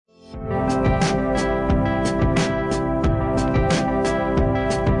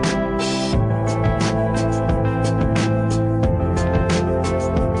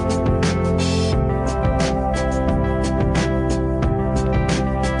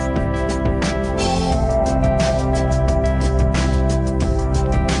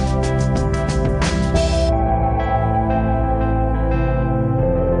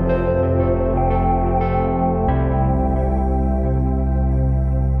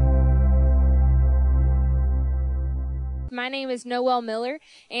My name is Noelle Miller,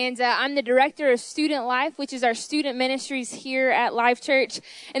 and I'm the Director of Student Life, which is our student ministries here at Life Church.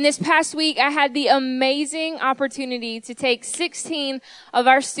 And this past week, I had the amazing opportunity to take 16 of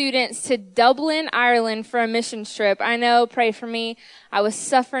our students to Dublin, Ireland for a missions trip. I know, pray for me. I was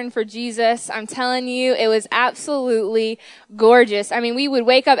suffering for Jesus. I'm telling you, it was absolutely gorgeous. I mean, we would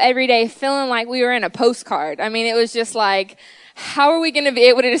wake up every day feeling like we were in a postcard. I mean, it was just like, how are we going to be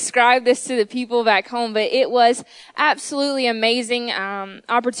able to describe this to the people back home? But it was absolutely amazing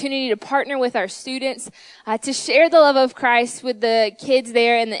opportunity to partner with our students to share the love of Christ with the kids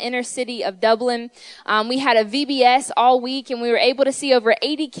there in the inner city of Dublin. We had a VBS all week, and we were able to see over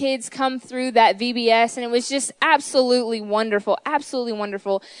 80 kids come through that VBS, and it was just absolutely wonderful, absolutely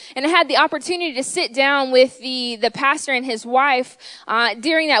wonderful. And I had the opportunity to sit down with the pastor and his wife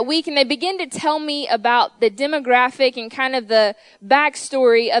during that week, and they began to tell me about the demographic and kind of the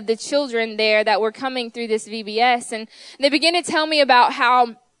backstory of the children there that were coming through this VBS. And they began to tell me about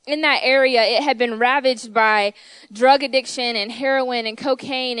how in that area it had been ravaged by drug addiction and heroin and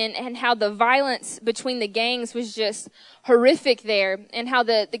cocaine, and how the violence between the gangs was just horrific there, and how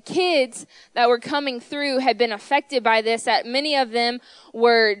the kids that were coming through had been affected by this, that many of them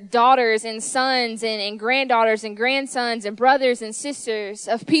were daughters and sons and granddaughters and grandsons and brothers and sisters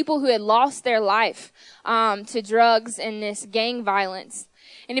of people who had lost their life to drugs and this gang violence.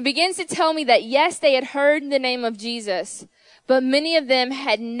 And it begins to tell me that yes, they had heard the name of Jesus, but many of them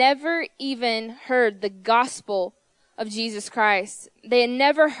had never even heard the gospel of Jesus Christ. They had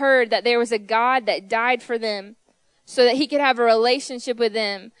never heard that there was a God that died for them so that he could have a relationship with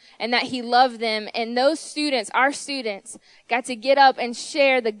them and that he loved them. And those students, our students, got to get up and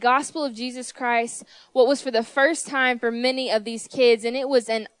share the gospel of Jesus Christ, what was for the first time for many of these kids. And it was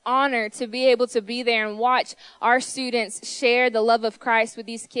an honor to be able to be there and watch our students share the love of Christ with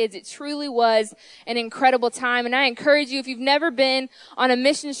these kids. It truly was an incredible time. And I encourage you, if you've never been on a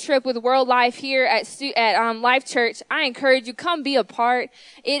missions trip with World Life here at Life Church, I encourage you, come be a part.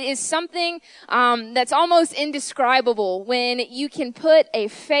 It is something that's almost indescribable when you can put a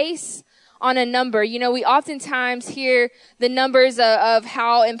face on a number. You know, we oftentimes hear the numbers of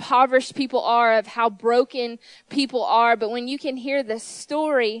how impoverished people are, of how broken people are, but when you can hear the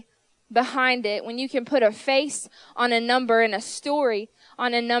story behind it, when you can put a face on a number and a story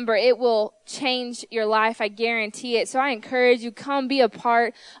on a number, it will change your life. I guarantee it. So I encourage you, come be a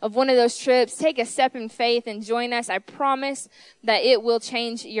part of one of those trips. Take a step in faith and join us. I promise that it will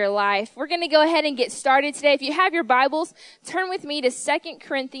change your life. We're going to go ahead and get started today. If you have your Bibles, turn with me to 2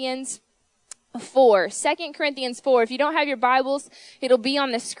 Corinthians 4. 2 Corinthians 4. If you don't have your Bibles, it'll be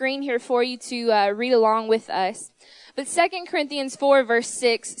on the screen here for you to read along with us. But 2 Corinthians 4 verse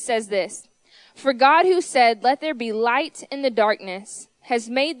 6 says this: "For God, who said, 'Let there be light,' in the darkness, has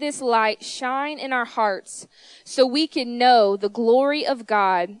made this light shine in our hearts so we can know the glory of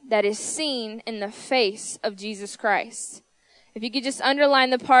God that is seen in the face of Jesus Christ." If you could just underline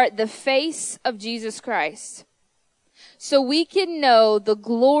the part, the face of Jesus Christ. So we can know the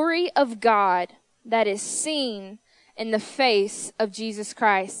glory of God that is seen in the face of Jesus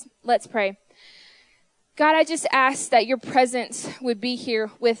Christ. Let's pray. God, I just ask that your presence would be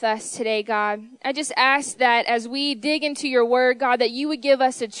here with us today, God. I just ask that as we dig into your word, God, that you would give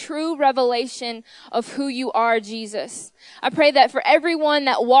us a true revelation of who you are, Jesus. I pray that for everyone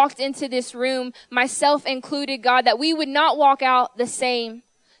that walked into this room, myself included, God, that we would not walk out the same.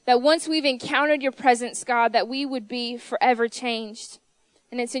 That once we've encountered your presence, God, that we would be forever changed.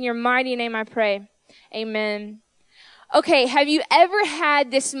 And it's in your mighty name I pray. Amen. Okay, have you ever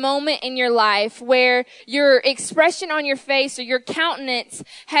had this moment in your life where your expression on your face or your countenance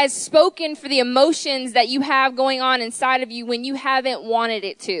has spoken for the emotions that you have going on inside of you when you haven't wanted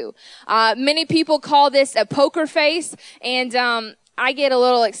it to? Many people call this a poker face, and I get a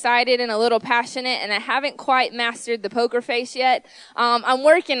little excited and a little passionate, and I haven't quite mastered the poker face yet. I'm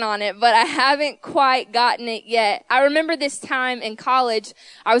working on it, but I haven't quite gotten it yet. I remember this time in college.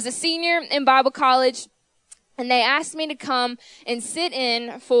 I was a senior in Bible college, and they asked me to come and sit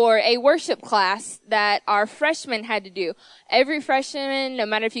in for a worship class that our freshmen had to do. Every freshman, no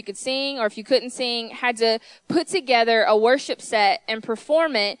matter if you could sing or if you couldn't sing, had to put together a worship set and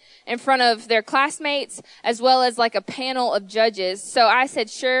perform it in front of their classmates as well as like a panel of judges. So I said,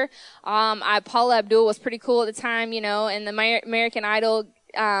 sure. Paula Abdul was pretty cool at the time, you know, and the American Idol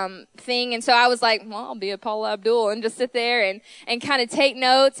thing. And so I was like, well, I'll be a Paula Abdul and just sit there and kind of take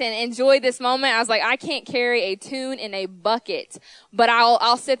notes and enjoy this moment. I was like, I can't carry a tune in a bucket, but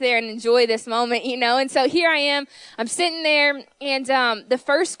I'll sit there and enjoy this moment, you know? And so here I am, I'm sitting there, and the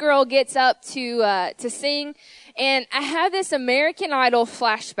first girl gets up to sing. And I have this American Idol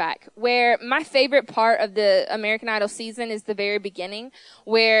flashback where my favorite part of the American Idol season is the very beginning,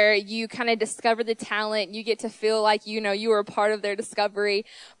 where you kind of discover the talent. You get to feel like, you know, you were a part of their discovery.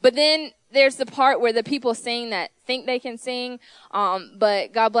 But then there's the part where the people sing that think they can sing,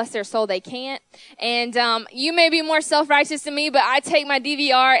 but God bless their soul, they can't. And you may be more self-righteous than me, but I take my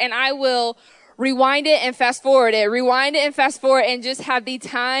DVR and I will rewind it and fast forward it, and just have the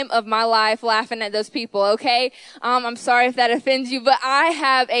time of my life laughing at those people, okay? I'm sorry if that offends you, but I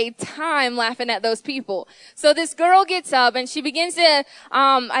have a time laughing at those people. So this girl gets up and she begins to,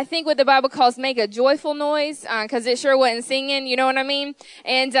 I think what the Bible calls make a joyful noise, cause it sure wasn't singing, you know what I mean?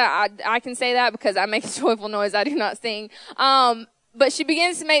 And, I can say that because I make a joyful noise, I do not sing. But she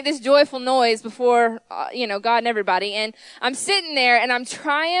begins to make this joyful noise before, God and everybody. And I'm sitting there and I'm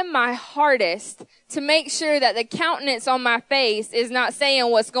trying my hardest to make sure that the countenance on my face is not saying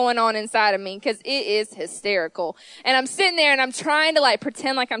what's going on inside of me, because it is hysterical. And I'm sitting there and I'm trying to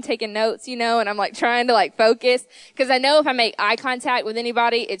pretend like I'm taking notes, and I'm trying to focus, because I know if I make eye contact with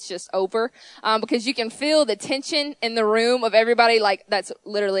anybody, it's just over. Because you can feel the tension in the room of everybody that's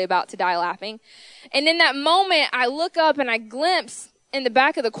literally about to die laughing. And in that moment, I look up and I glimpse in the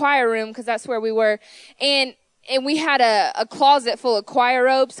back of the choir room, because that's where we were, and we had a closet full of choir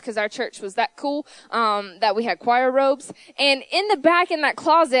robes, because our church was that cool, that we had choir robes. And in the back in that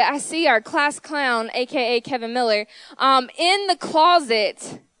closet, I see our class clown, aka Kevin Miller, in the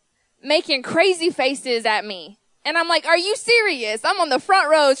closet making crazy faces at me. And I'm like, are you serious? I'm on the front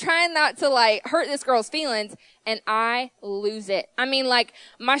row trying not to hurt this girl's feelings. And I lose it. I mean,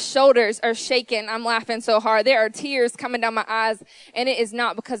 my shoulders are shaking. I'm laughing so hard. There are tears coming down my eyes, and it is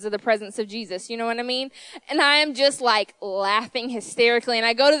not because of the presence of Jesus. You know what I mean? And I am just laughing hysterically. And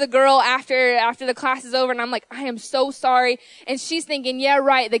I go to the girl after the class is over, and I'm like, I am so sorry. And she's thinking, yeah,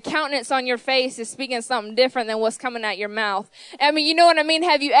 right. The countenance on your face is speaking something different than what's coming out your mouth. I mean, you know what I mean?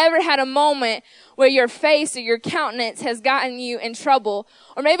 Have you ever had a moment where your face or your countenance has gotten you in trouble?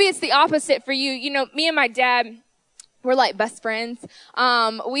 Or maybe it's the opposite for you. Me and my dad, we're like best friends.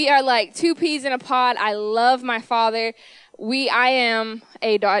 We are like two peas in a pod. I love my father. I am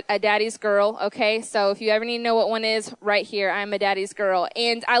a daddy's girl, okay? So if you ever need to know what one is, right here, I'm a daddy's girl.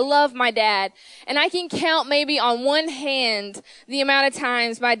 And I love my dad. And I can count maybe on one hand the amount of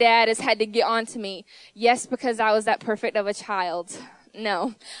times my dad has had to get on to me. Yes, because I was that perfect of a child.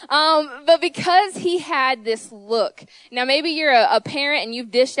 No. But because he had this look. Now maybe you're a parent and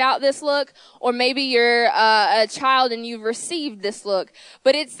you've dished out this look, or maybe you're a child and you've received this look.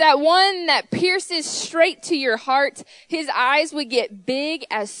 But it's that one that pierces straight to your heart. His eyes would get big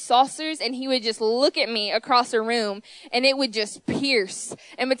as saucers and he would just look at me across a room and it would just pierce.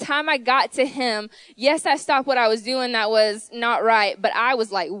 And by the time I got to him, yes, I stopped what I was doing that was not right, but I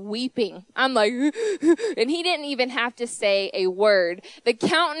was weeping. I'm like, and he didn't even have to say a word. The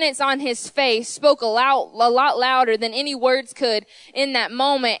countenance on his face spoke a lot louder than any words could in that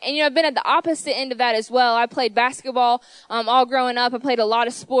moment. And I've been at the opposite end of that as well. I played basketball all growing up. I played a lot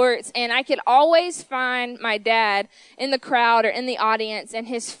of sports, and I could always find my dad in the crowd or in the audience, and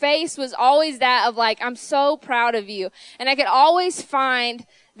his face was always that of I'm so proud of you. And I could always find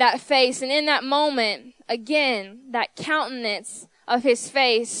that face, and in that moment, again, that countenance of his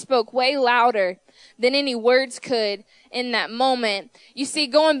face spoke way louder than any words could in that moment. You see,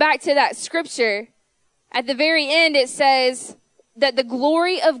 going back to that scripture, at the very end it says that the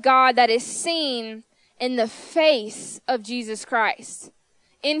glory of God that is seen in the face of Jesus Christ,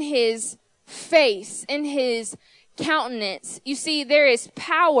 in his face, in his countenance. You see, there is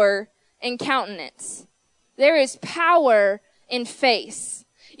power in countenance. There is power in face.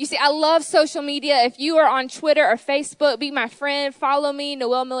 You see, I love social media. If you are on Twitter or Facebook, be my friend, follow me,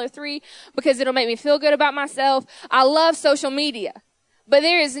 Noel Miller 3, because it'll make me feel good about myself. I love social media, but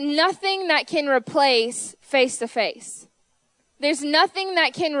there is nothing that can replace face-to-face. There's nothing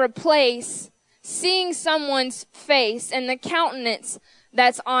that can replace seeing someone's face and the countenance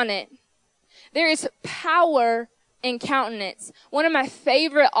that's on it. There is power in countenance. One of my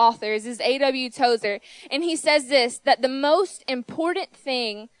favorite authors is A.W. Tozer, and he says this, that the most important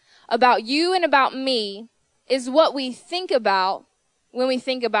thing about you and about me is what we think about when we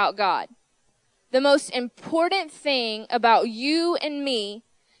think about God. The most important thing about you and me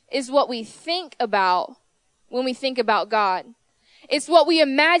is what we think about when we think about God. It's what we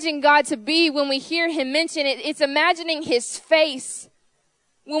imagine God to be when we hear him mention it. It's imagining his face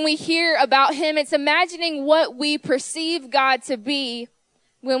when we hear about him. It's imagining what we perceive God to be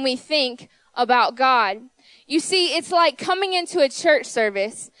when we think about God. You see, it's like coming into a church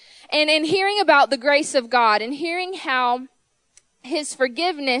service and hearing about the grace of God and hearing how his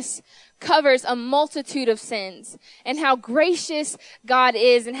forgiveness covers a multitude of sins, and how gracious God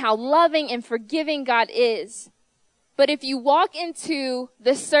is and how loving and forgiving God is. But if you walk into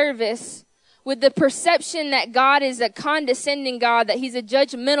the service with the perception that God is a condescending God, that he's a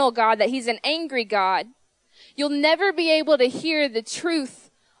judgmental God, that he's an angry God, you'll never be able to hear the truth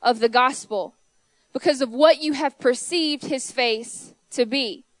of the gospel because of what you have perceived his face to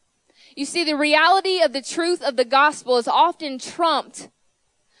be. You see, the reality of the truth of the gospel is often trumped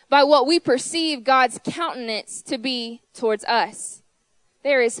by what we perceive God's countenance to be towards us.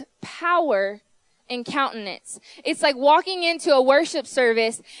 There is power in countenance. It's like walking into a worship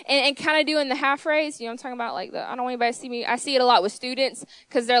service and kind of doing the half raise. You know what I'm talking about? Like, I don't want anybody to see me. I see it a lot with students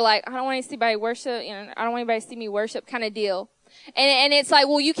because they're like, I don't want anybody to worship. I don't want anybody to see me worship kind of deal. And it's like,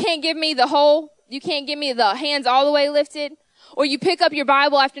 well, you can't give me you can't give me the hands all the way lifted. Or you pick up your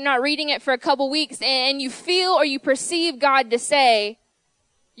Bible after not reading it for a couple weeks and you feel or you perceive God to say,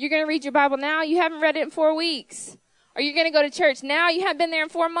 you're going to read your Bible now? You haven't read it in 4 weeks. Or you're going to go to church now? You haven't been there in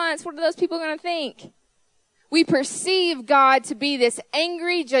 4 months. What are those people going to think? We perceive God to be this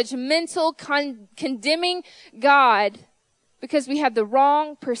angry, judgmental, condemning God because we have the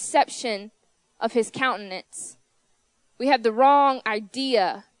wrong perception of his countenance. We have the wrong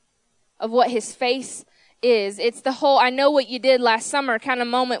idea of what his face is. It's the whole, I know what you did last summer kind of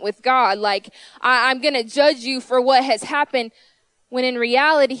moment with God. Like, I'm going to judge you for what has happened. When in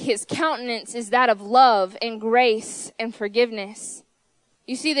reality, his countenance is that of love and grace and forgiveness.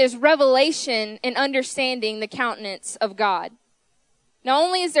 You see, there's revelation in understanding the countenance of God. Not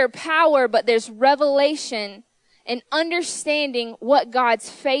only is there power, but there's revelation in understanding what God's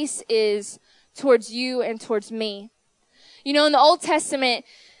face is towards you and towards me. You know, in the Old Testament,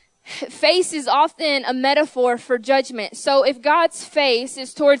 face is often a metaphor for judgment. So if God's face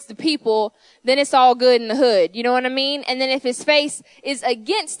is towards the people, then it's all good in the hood. You know what I mean? And then if his face is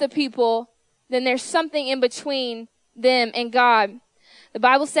against the people, then there's something in between them and God. The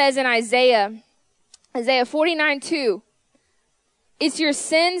Bible says in Isaiah 49:2, it's your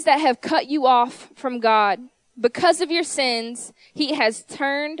sins that have cut you off from God. Because of your sins, he has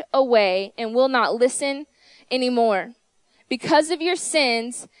turned away and will not listen anymore. Because of your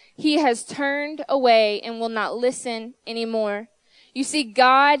sins, he has turned away and will not listen anymore. You see,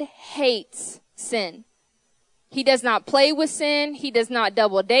 God hates sin. He does not play with sin. He does not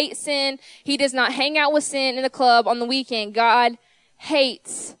double date sin. He does not hang out with sin in the club on the weekend. God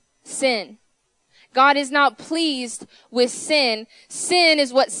hates sin. God is not pleased with sin. Sin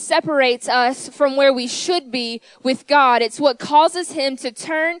is what separates us from where we should be with God. It's what causes him to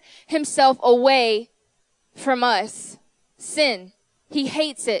turn himself away from us. Sin. He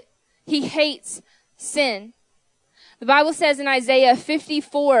hates it. He hates sin. The Bible says in Isaiah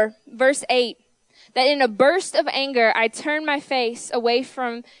 54, verse 8, that in a burst of anger, I turned my face away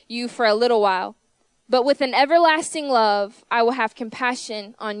from you for a little while. But with an everlasting love, I will have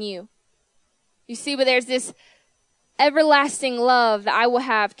compassion on you. You see, but there's this everlasting love that I will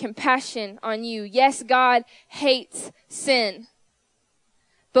have compassion on you. Yes, God hates sin.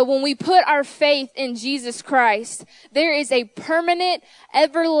 But when we put our faith in Jesus Christ, there is a permanent,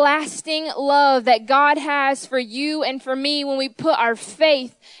 everlasting love that God has for you and for me when we put our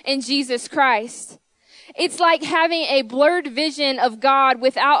faith in Jesus Christ. It's like having a blurred vision of God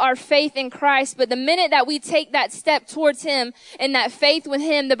without our faith in Christ. But the minute that we take that step towards him and that faith with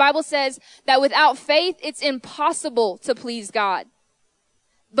him, the Bible says that without faith, it's impossible to please God.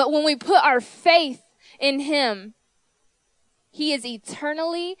 But when we put our faith in him, he is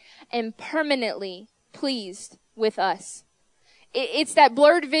eternally and permanently pleased with us. It's that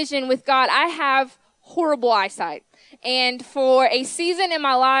blurred vision with God. I have horrible eyesight. And for a season in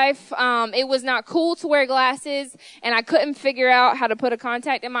my life, it was not cool to wear glasses, and I couldn't figure out how to put a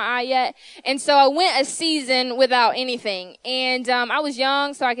contact in my eye yet. And so I went a season without anything. And I was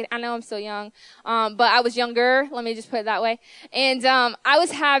young, so I know I'm still young, but I was younger. Let me just put it that way. And I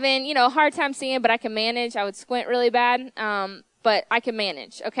was having, a hard time seeing, but I could manage. I would squint really bad. But I can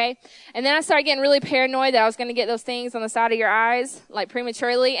manage, okay? And then I started getting really paranoid that I was going to get those things on the side of your eyes, like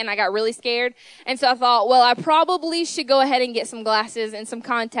prematurely, and I got really scared. And so I thought, well, I probably should go ahead and get some glasses and some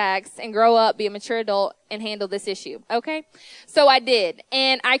contacts and grow up, be a mature adult, and handle this issue, okay? So I did.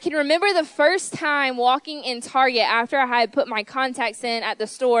 And I can remember the first time walking in Target after I had put my contacts in at the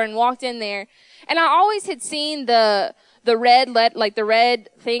store and walked in there. And I always had seen the the red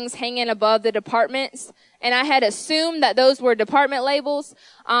things hanging above the departments. And I had assumed that those were department labels.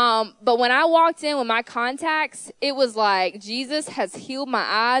 But when I walked in with my contacts, it was like Jesus has healed my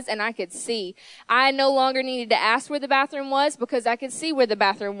eyes and I could see. I no longer needed to ask where the bathroom was because I could see where the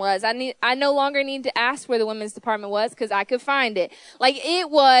bathroom was. I no longer needed to ask where the women's department was because I could find it. Like, it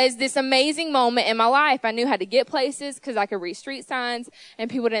was this amazing moment in my life. I knew how to get places because I could read street signs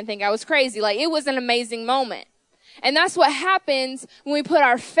and people didn't think I was crazy. Like, it was an amazing moment. And that's what happens when we put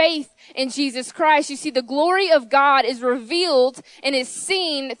our faith in Jesus Christ. You see, the glory of God is revealed and is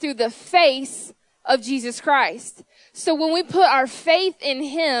seen through the face of Jesus Christ. So when we put our faith in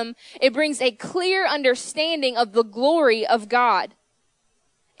him, it brings a clear understanding of the glory of God.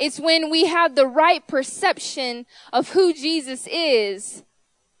 It's when we have the right perception of who Jesus is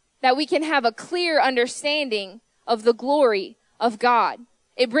that we can have a clear understanding of the glory of God.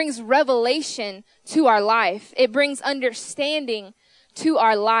 It brings revelation to our life. It brings understanding to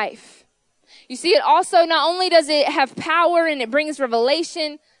our life. You see, it also, not only does it have power and it brings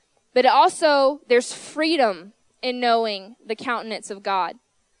revelation, but it also, there's freedom in knowing the countenance of God.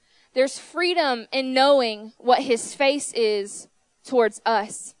 There's freedom in knowing what his face is towards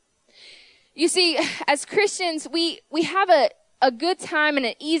us. You see, as Christians, we have a good time and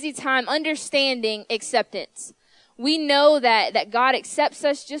an easy time understanding acceptance. We know that God accepts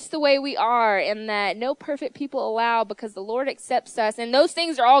us just the way we are and that no perfect people allow because the Lord accepts us. And those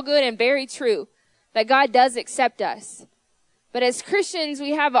things are all good and very true, that God does accept us. But as Christians,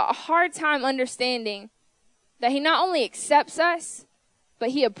 we have a hard time understanding that he not only accepts us, but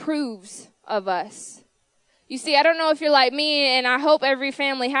he approves of us. You see, I don't know if you're like me, and I hope every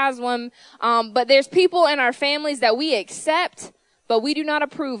family has one, but there's people in our families that we accept, but we do not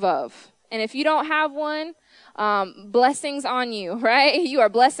approve of. And if you don't have one, blessings on you, right? You are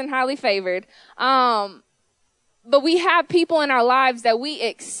blessed and highly favored. But we have people in our lives that we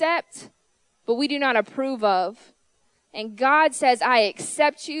accept, but we do not approve of. And God says, I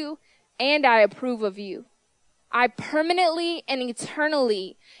accept you and I approve of you. I permanently and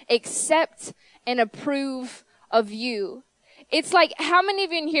eternally accept and approve of you. It's like, how many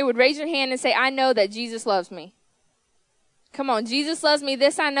of you in here would raise your hand and say, I know that Jesus loves me? Come on, Jesus loves me.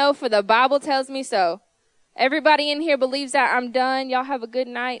 This I know, for the Bible tells me so. Everybody in here believes that. I'm done. Y'all have a good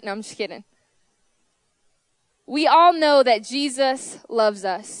night. No, I'm just kidding. We all know that Jesus loves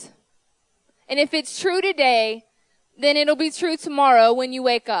us. And if it's true today, then it'll be true tomorrow when you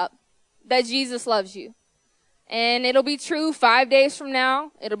wake up, that Jesus loves you. And it'll be true 5 days from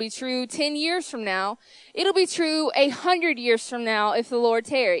now. It'll be true 10 years from now. It'll be true 100 years from now if the Lord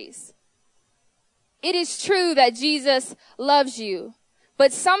tarries. It is true that Jesus loves you.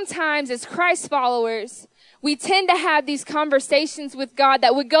 But sometimes as Christ followers, we tend to have these conversations with God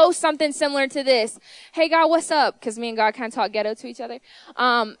that would go something similar to this. Hey, God, what's up? Because me and God kind of talk ghetto to each other.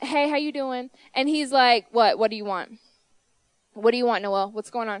 Hey, how you doing? And he's like, what? What do you want? What do you want, Noel? What's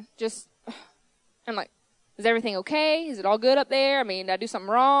going on? I'm like, is everything okay? Is it all good up there? I mean, did I do something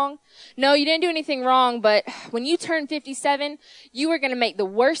wrong? No, you didn't do anything wrong, but when you turn 57, you are going to make the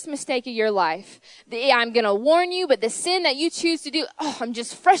worst mistake of your life. I'm going to warn you, but the sin that you choose to do, I'm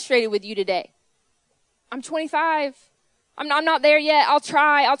just frustrated with you today. I'm 25. I'm not there yet. I'll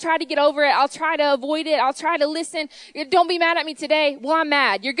try to get over it. I'll try to avoid it. I'll try to listen. Don't be mad at me today. Well, I'm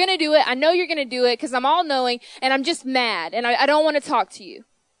mad. You're going to do it. I know you're going to do it because I'm all knowing and I'm just mad and I don't want to talk to you.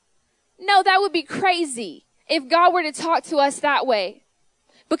 No, that would be crazy if God were to talk to us that way.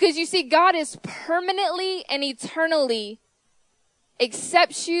 Because you see, God is permanently and eternally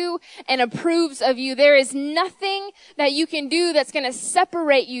accepts you and approves of you. There is nothing that you can do that's going to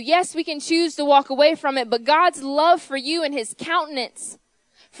separate you. Yes, we can choose to walk away from it, but God's love for you and his countenance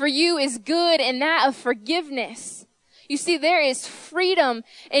for you is good, and that of forgiveness. You see, there is freedom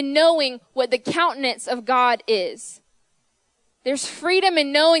in knowing what the countenance of God is. There's freedom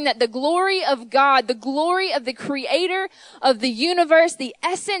in knowing that the glory of God, the glory of the creator of the universe, the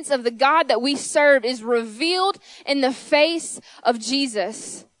essence of the God that we serve is revealed in the face of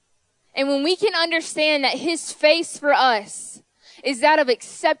Jesus. And when we can understand that his face for us is that of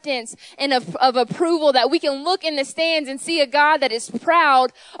acceptance and of approval, that we can look in the stands and see a God that is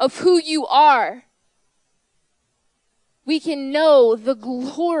proud of who you are, we can know the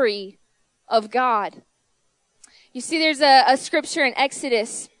glory of God. You see, there's a scripture in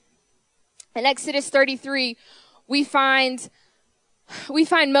Exodus. In Exodus 33, we find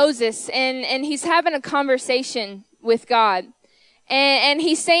Moses, and he's having a conversation with God. And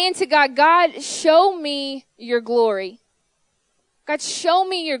he's saying to God, God, show me your glory. God, show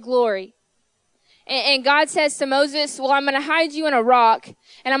me your glory. And God says to Moses, well, I'm going to hide you in a rock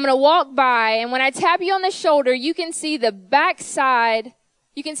and I'm going to walk by. And when I tap you on the shoulder, you can see the backside.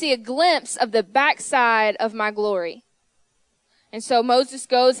 You can see a glimpse of the backside of my glory. And so Moses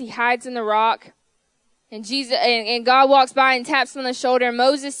goes, he hides in the rock. And God walks by and taps him on the shoulder. And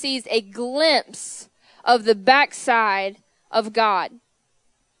Moses sees a glimpse of the backside of God.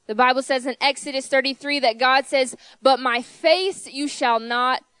 The Bible says in Exodus 33 that God says, but my face you shall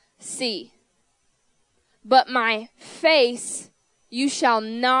not see. But my face you shall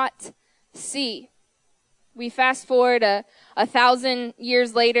not see. We fast forward 1,000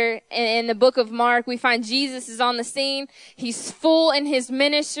 years later in the book of Mark, we find Jesus is on the scene. He's full in his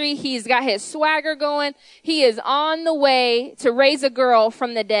ministry. He's got his swagger going. He is on the way to raise a girl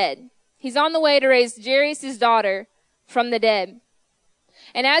from the dead. He's on the way to raise Jairus' daughter from the dead.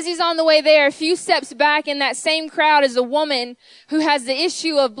 And as he's on the way there, a few steps back in that same crowd is a woman who has the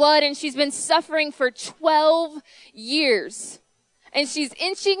issue of blood, and she's been suffering for 12 years. And she's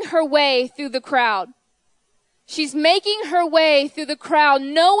inching her way through the crowd. She's making her way through the crowd,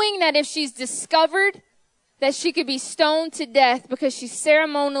 knowing that if she's discovered, that she could be stoned to death because she's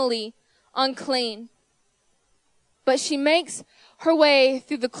ceremonially unclean. But she makes her way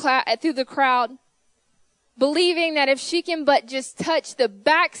through the crowd, believing that if she can but just touch the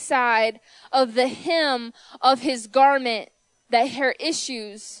backside of the hem of his garment, that her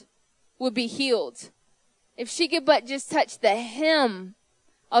issues would be healed. If she could but just touch the hem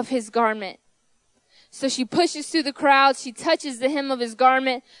of his garment. So she pushes through the crowd. She touches the hem of his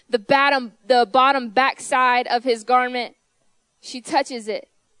garment, the bottom backside of his garment. She touches it.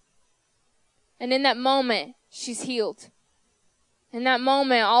 And in that moment, she's healed. In that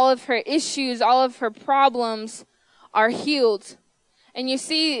moment, all of her issues, all of her problems are healed. And you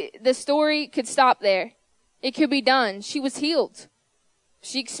see, the story could stop there. It could be done. She was healed.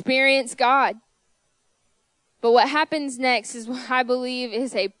 She experienced God. But what happens next is what I believe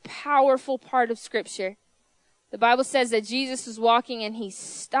is a powerful part of Scripture. The Bible says that Jesus was walking and he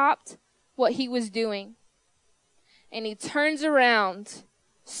stopped what he was doing. And he turns around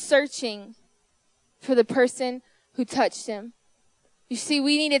searching for the person who touched him. You see,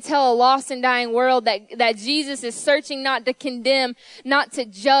 we need to tell a lost and dying world that Jesus is searching not to condemn, not to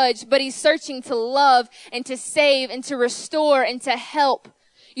judge, but he's searching to love and to save and to restore and to help.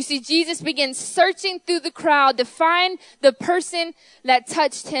 You see, Jesus begins searching through the crowd to find the person that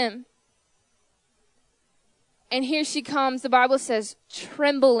touched him. And here she comes, the Bible says,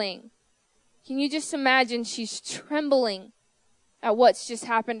 trembling. Can you just imagine she's trembling at what's just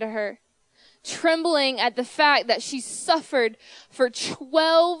happened to her? Trembling at the fact that she suffered for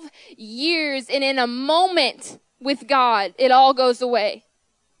 12 years, and in a moment with God, it all goes away.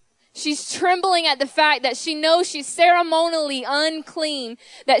 She's trembling at the fact that she knows she's ceremonially unclean,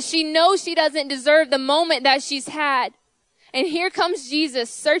 that she knows she doesn't deserve the moment that she's had. And here comes Jesus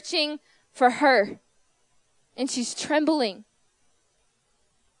searching for her, and she's trembling.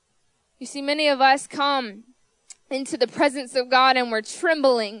 You see, many of us come into the presence of God and we're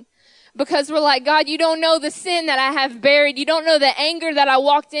trembling. Because we're like, God, you don't know the sin that I have buried. You don't know the anger that I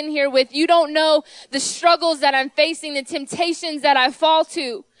walked in here with. You don't know the struggles that I'm facing, the temptations that I fall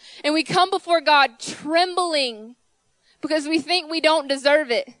to. And we come before God trembling because we think we don't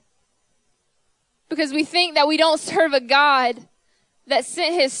deserve it. Because we think that we don't serve a God that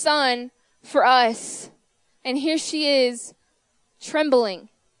sent his son for us. And here she is trembling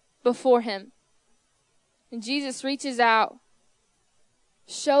before him. And Jesus reaches out,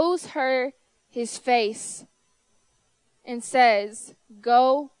 shows her his face, and says,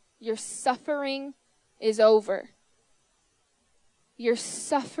 go, your suffering is over. Your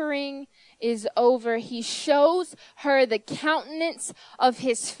suffering is over. He shows her the countenance of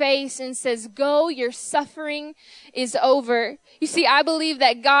his face and says, go, your suffering is over. You see, I believe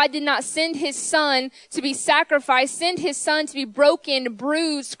that God did not send his son to be sacrificed, send his son to be broken,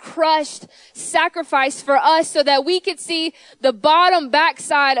 bruised, crushed, sacrificed for us so that we could see the bottom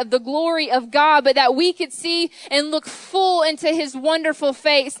backside of the glory of God, but that we could see and look full into his wonderful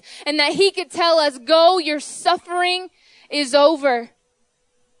face, and that he could tell us, go, your suffering is over.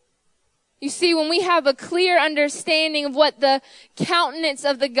 You see, when we have a clear understanding of what the countenance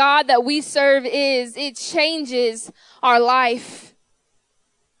of the God that we serve is, it changes our life.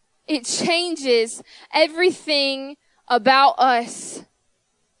 It changes everything about us.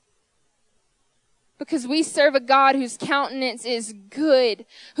 Because we serve a God whose countenance is good,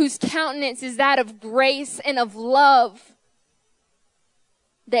 whose countenance is that of grace and of love,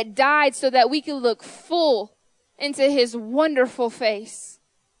 that died so that we could look full into his wonderful face.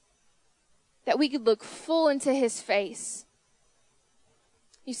 That we could look full into his face.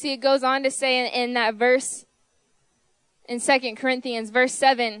 You see, it goes on to say in that verse, in 2 Corinthians, verse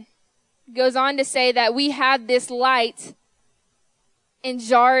 7, goes on to say that we have this light in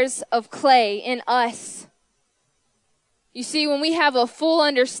jars of clay in us. You see, when we have a full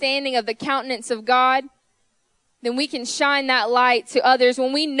understanding of the countenance of God, then we can shine that light to others.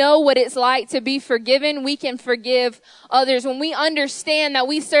 When we know what it's like to be forgiven, we can forgive others. When we understand that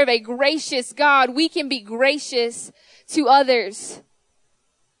we serve a gracious God, we can be gracious to others.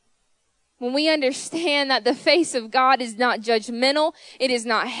 When we understand that the face of God is not judgmental, it is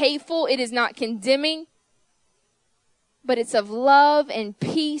not hateful, it is not condemning, but it's of love and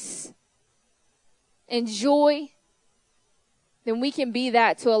peace and joy, then we can be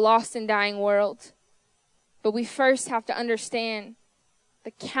that to a lost and dying world. But we first have to understand the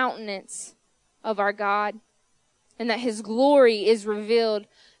countenance of our God and that his glory is revealed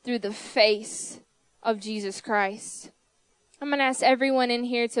through the face of Jesus Christ. I'm going to ask everyone in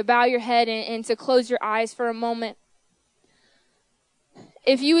here to bow your head and to close your eyes for a moment.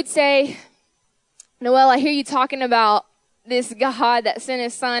 If you would say, Noelle, I hear you talking about this God that sent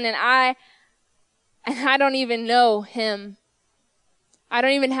his son, and I don't even know him. I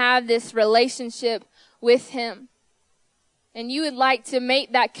don't even have this relationship with him. And you would like to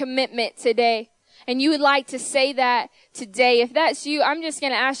make that commitment today. And you would like to say that today. If that's you, I'm just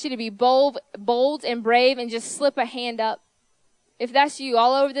going to ask you to be bold and brave and just slip a hand up. If that's you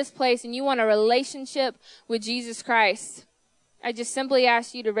all over this place and you want a relationship with Jesus Christ, I just simply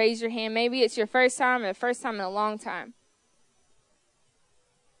ask you to raise your hand. Maybe it's your first time or the first time in a long time.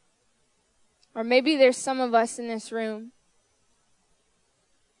 Or maybe there's some of us in this room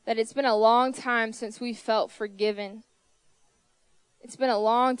that it's been a long time since we felt forgiven. It's been a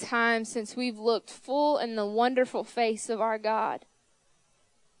long time since we've looked full in the wonderful face of our God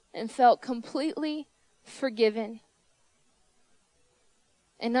and felt completely forgiven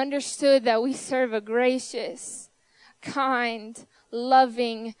and understood that we serve a gracious, kind,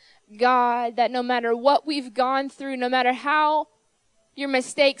 loving God, that no matter what we've gone through, no matter how your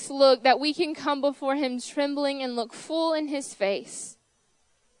mistakes look, that we can come before him trembling and look full in his face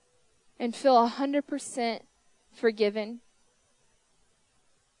and feel 100% forgiven.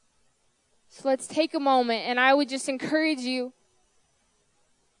 So let's take a moment, and I would just encourage you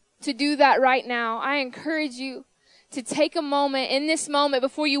to do that right now. I encourage you to take a moment in this moment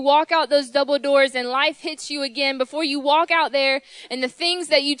before you walk out those double doors and life hits you again, before you walk out there and the things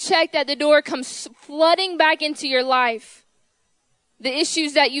that you checked at the door come flooding back into your life. The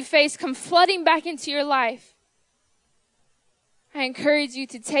issues that you face come flooding back into your life. I encourage you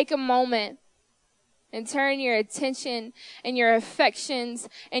to take a moment and turn your attention and your affections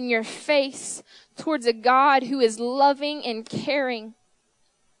and your face towards a God who is loving and caring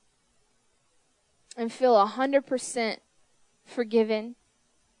and feel 100% forgiven.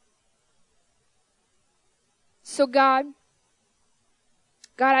 So God,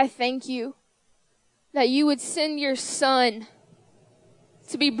 I thank you that you would send your son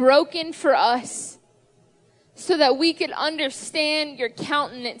to be broken for us so that we could understand your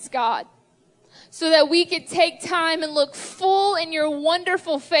countenance, God. So that we could take time and look full in your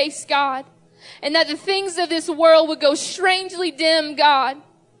wonderful face, God. And that the things of this world would go strangely dim, God.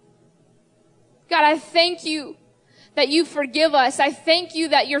 God, I thank you that you forgive us. I thank you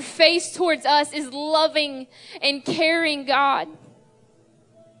that your face towards us is loving and caring, God.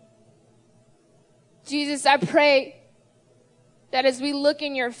 Jesus, I pray that as we look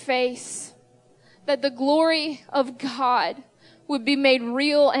in your face, that the glory of God would be made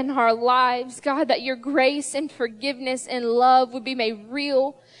real in our lives. God, that your grace and forgiveness and love would be made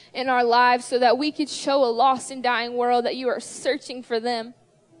real in our lives so that we could show a lost and dying world that you are searching for them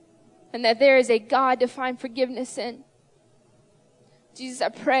and that there is a God to find forgiveness in. Jesus, I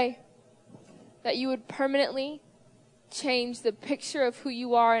pray that you would permanently change the picture of who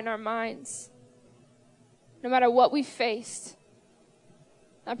you are in our minds. No matter what we faced,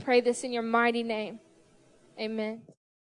 I pray this in your mighty name. Amen.